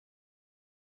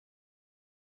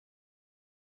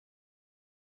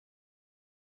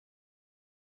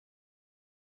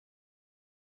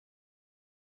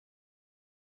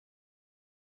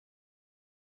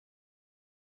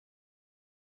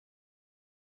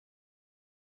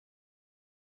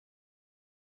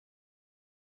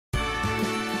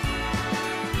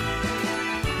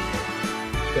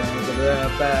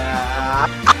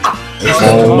It's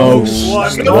the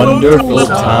most wonderful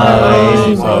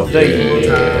time of the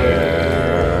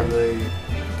year.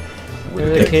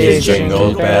 With the kids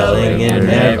jingle belling and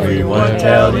everyone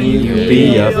telling you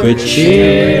be of good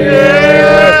cheer.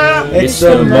 It's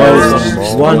the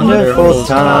most wonderful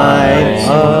time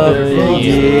of the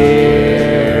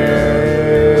year.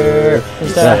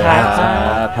 It's the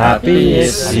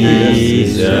happiest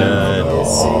season of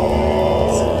all.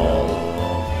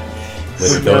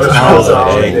 With those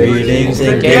holiday greetings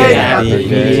and gay happy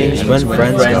meetings when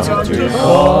friends come to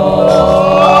call.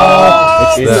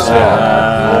 It's the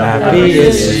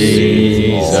happiest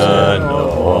season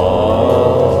of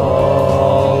all.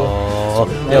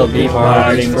 There'll be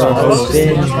parties for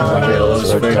hosting,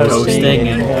 drills for toasting,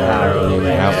 and caroling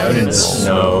out in the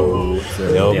snow.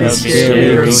 There'll be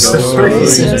scary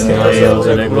stories and tales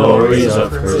of the glories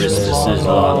of Christmases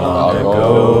long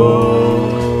ago.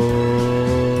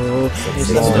 It's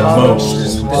the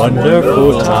most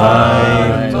wonderful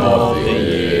time of the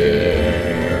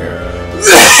year.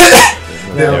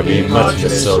 There'll be much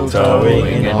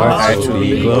mistletoeing and hearts will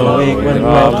be glowing when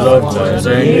loved ones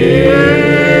are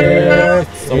near.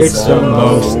 It's the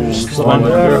most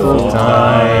wonderful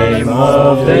time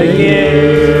of the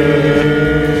year.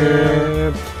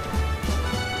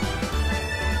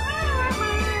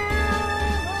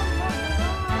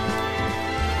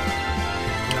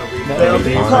 There'll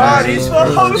be parties for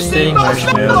hosting,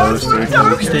 marshmallows for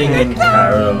toasting, and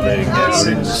caroling out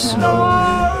in the snow.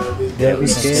 There'll be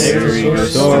scary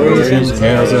stories and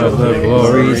tales of the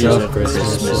glories of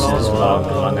Christmases long,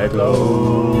 long ago.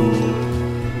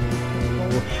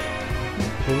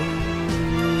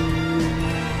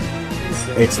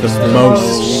 It's the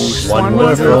most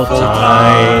wonderful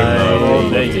time of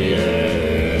the year.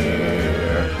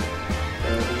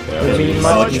 There'll be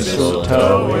much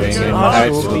mistletoeing and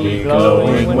hearts will be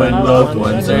glowing when loved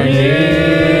ones are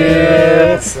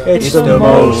near. It's the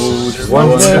most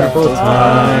wonderful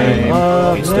time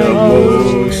of the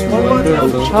year.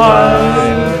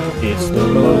 It's the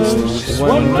most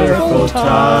wonderful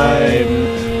time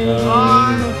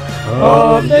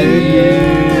of the year.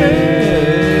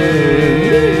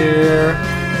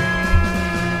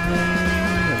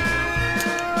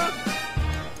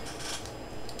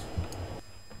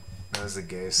 That was the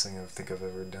gayest thing I think I've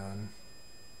ever done.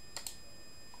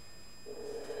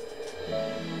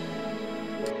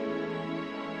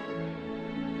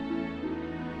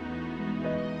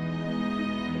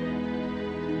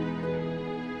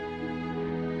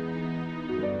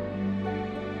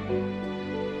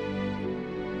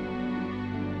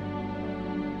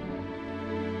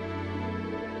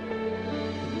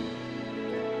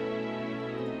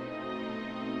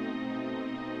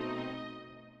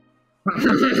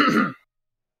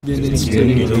 It's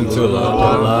beginning to look a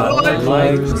lot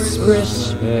like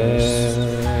Christmas.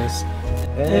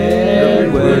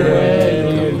 Everywhere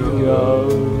you go,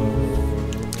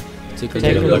 take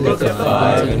a look at the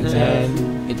 5 and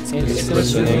 10. It's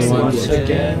glistening once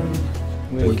again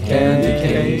with candy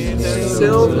canes and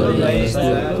silver lace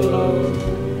that glow.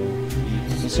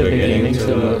 It's beginning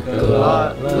to look a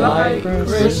lot like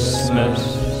Christmas.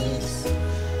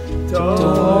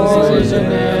 Toys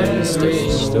in every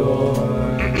store.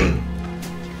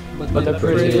 But the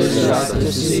prettiest sight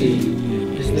to see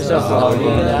is the holly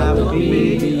that will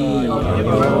be on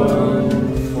your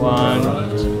front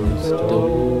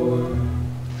door.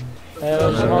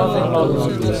 There's nothing like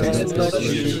the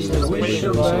she's the wish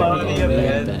of money of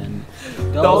heaven.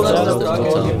 Dolls that look like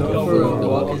you go for a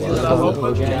walk is the hope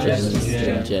of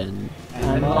Jen.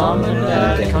 And Mom and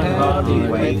Dad can't hardly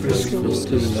wait for school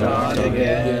to start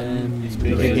again. It's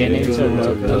beginning to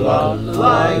look a lot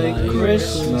like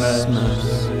Christmas.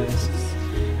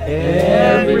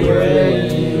 Everywhere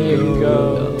you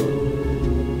go,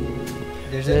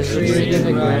 there's a tree in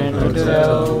the Grand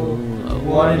Hotel,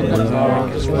 one in the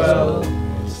park as well.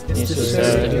 It's the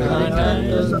second kind that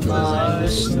doesn't mind the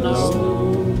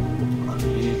snow.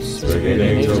 It's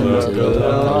beginning to look a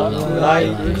lot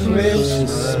like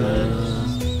Christmas.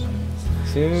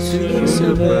 Soon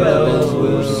the bells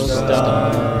will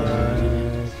start,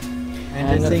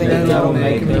 and the thing that will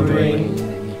make me ring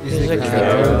is a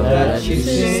carol that you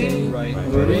sing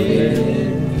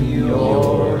within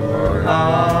your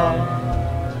heart.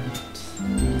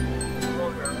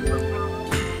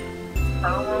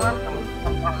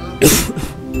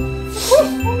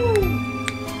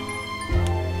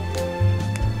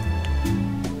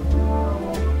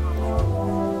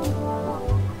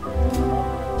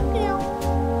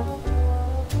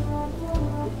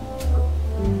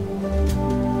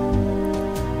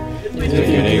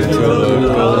 Beginning to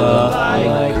look a lot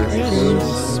like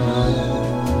Christmas.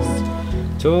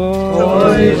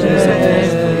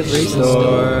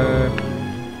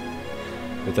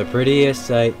 prettiest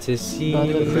sight to see,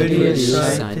 the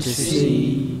prettiest sight to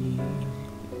see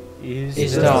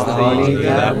is the honey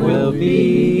that will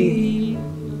be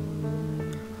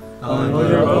on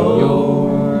your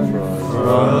own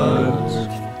front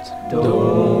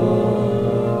door.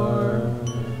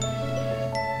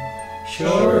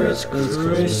 Sure, it's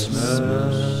Christmas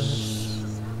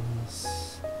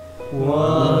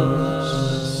once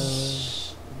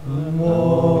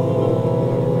more.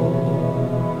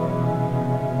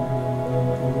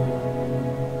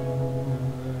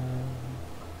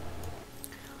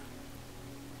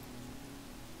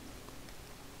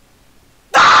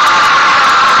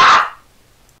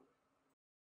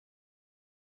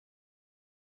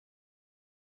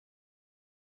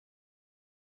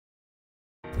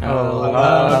 I'll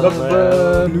have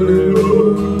a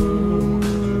blue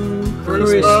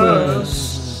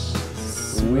Christmas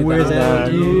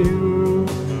without you.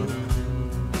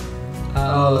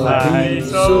 I'll be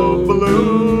so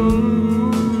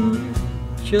blue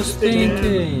just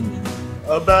thinking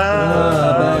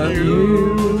about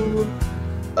you.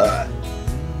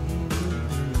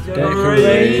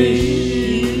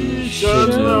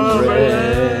 Decorations of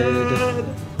red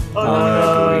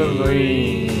on a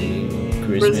green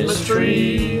Christmas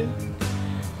tree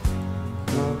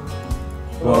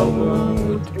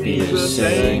won't be the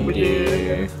same,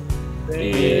 dear,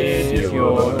 if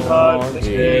you're not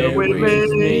here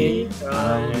with me.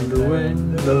 And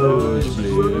when those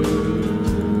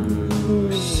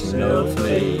blue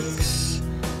snowflakes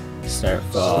start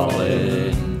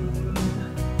falling,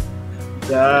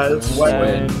 That's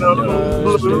when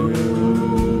those blue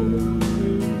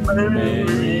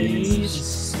memories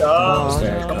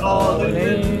start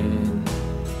calling.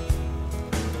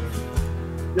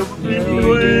 You'll be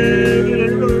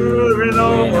doing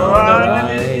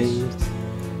alright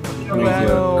with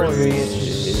your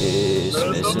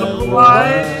Christmas so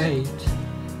white.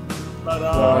 But I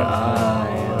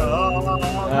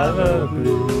have a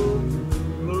blue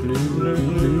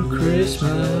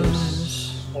Christmas.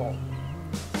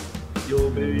 you'll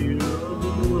be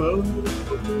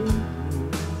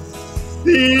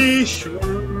be sure.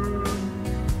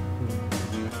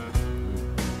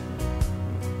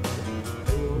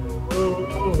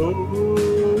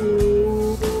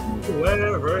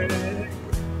 Wearing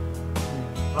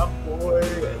my boy,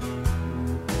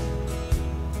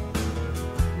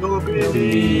 you'll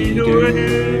be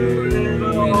doing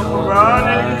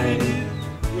alright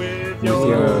with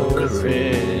your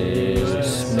Christmas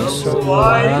so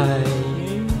white.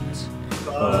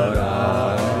 But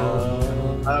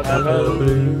I'll have a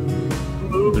blue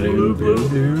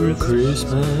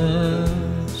Christmas.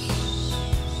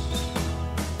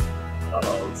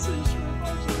 Oh, see you.